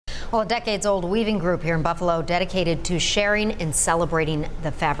Well, a decades-old weaving group here in Buffalo dedicated to sharing and celebrating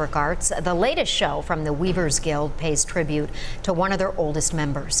the fabric arts. The latest show from the Weavers Guild pays tribute to one of their oldest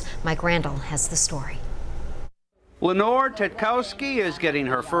members. Mike Randall has the story. Lenore Tetkowski is getting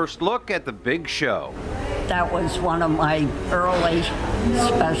her first look at the big show. That was one of my early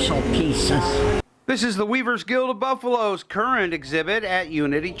special pieces. This is the Weavers Guild of Buffalo's current exhibit at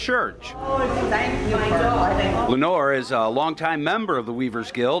Unity Church. Thank you for letting me. Lenore is a longtime member of the Weavers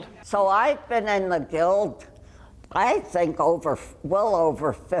Guild. So I've been in the Guild, I think, well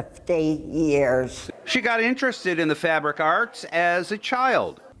over 50 years. She got interested in the fabric arts as a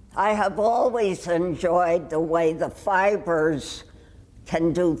child. I have always enjoyed the way the fibers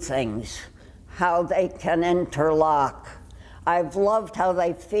can do things, how they can interlock. I've loved how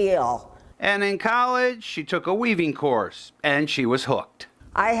they feel. And in college, she took a weaving course, and she was hooked.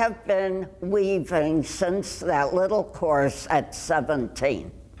 I have been weaving since that little course at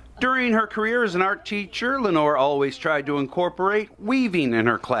 17. During her career as an art teacher, Lenore always tried to incorporate weaving in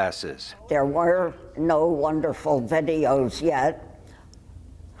her classes. There were no wonderful videos yet.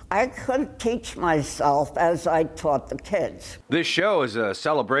 I could teach myself as I taught the kids. This show is a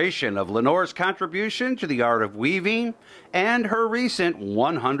celebration of Lenore's contribution to the art of weaving and her recent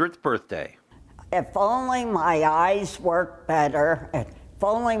 100th birthday. If only my eyes worked better, if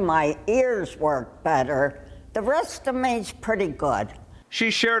only my ears worked better, the rest of me's pretty good.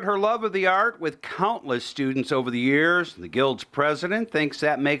 She shared her love of the art with countless students over the years. The Guild's president thinks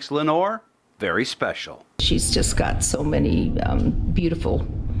that makes Lenore very special. She's just got so many beautiful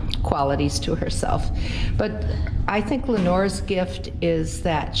qualities to herself. But I think Lenore's gift is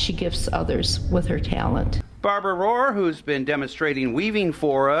that she gifts others with her talent. Barbara Rohr, who's been demonstrating weaving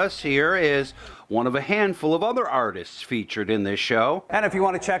for us here, is one of a handful of other artists featured in this show. And if you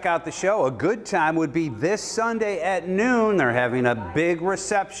want to check out the show, a good time would be this Sunday at noon. They're having a big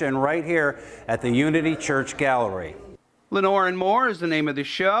reception right here at the Unity Church Gallery. Lenore and More is the name of the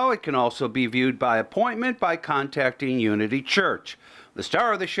show. It can also be viewed by appointment by contacting Unity Church. The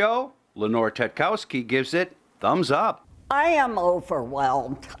star of the show, Lenore Tetkowski, gives it thumbs up. I am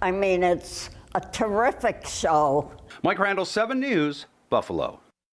overwhelmed. I mean, it's a terrific show. Mike Randall, 7 News, Buffalo.